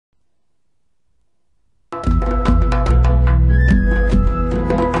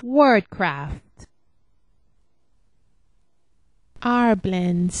Wordcraft.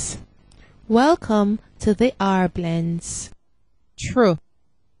 R-Blends. Welcome to the R-Blends. True.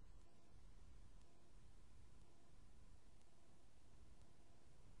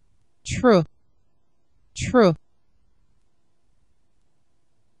 True. True.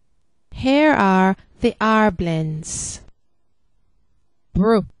 Here are the R-Blends.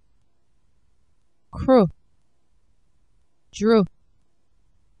 Brew. Crew. Drew.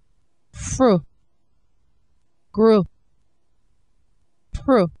 Fru. Grew.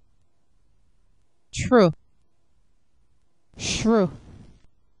 Prue. True. Shrew.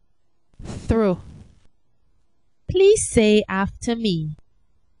 Through. Please say after me.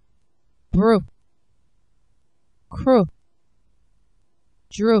 Brew. Crew.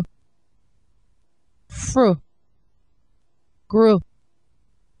 Drew. Fru. Grew.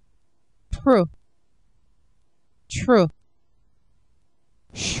 Prue. True.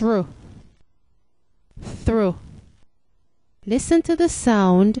 Shrew. Through. Listen to the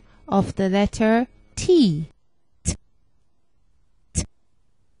sound of the letter T. T. T.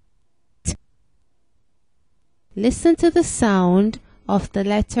 T. Listen to the sound of the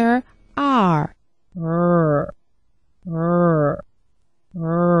letter R. R. R.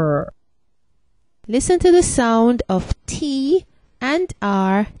 R. Listen to the sound of T and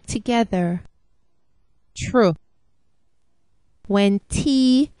R together. True. When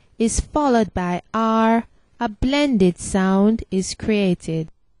T is followed by R, a blended sound is created.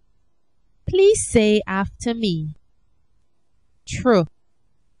 Please say after me. True.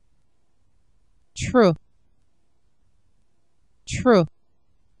 True. True.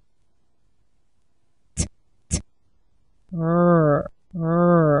 T. T. R.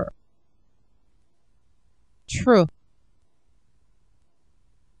 R. True.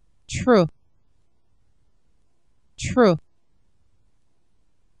 True. True.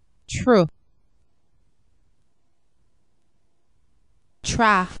 True.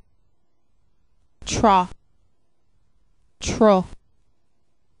 Tra. Tra. Tro.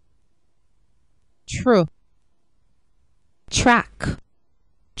 True. Track.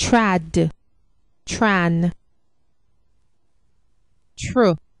 Trad. Tran.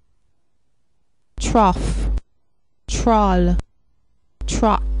 True. Trough. Troll.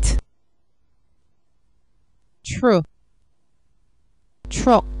 Trot. True.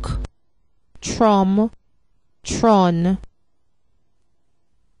 Truck. Trom. Tron.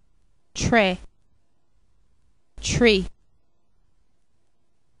 Tre. Tree.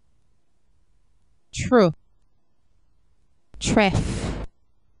 True. Treff.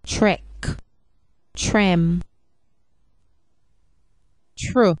 Trek. Trem.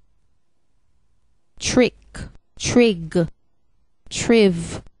 True. Trick. Trig.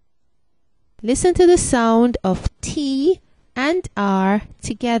 Triv. Listen to the sound of T and R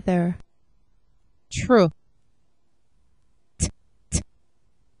together. True. T. T.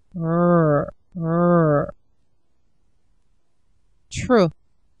 R. R. True.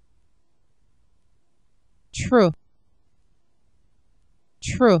 True.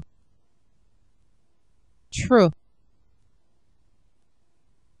 True. True.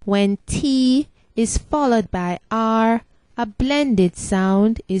 When T is followed by R, a blended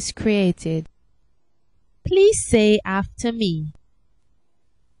sound is created. Please say after me.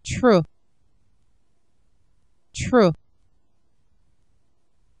 True. True.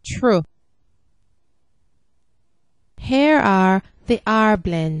 True. Here are the R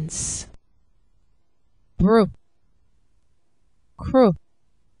blends. Brew. Crew.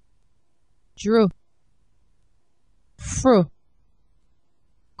 Drew. Fru.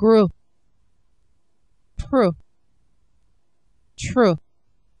 Grew. Prue. True.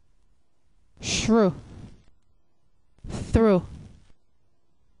 Shrew. Through.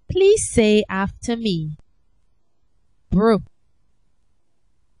 Please say after me. Brew.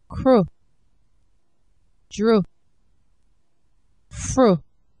 Crew. Drew. Fru.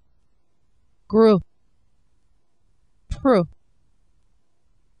 Grew. Prue.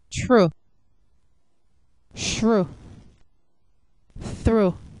 True. Shrew.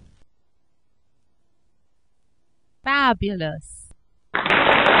 Through. Fabulous.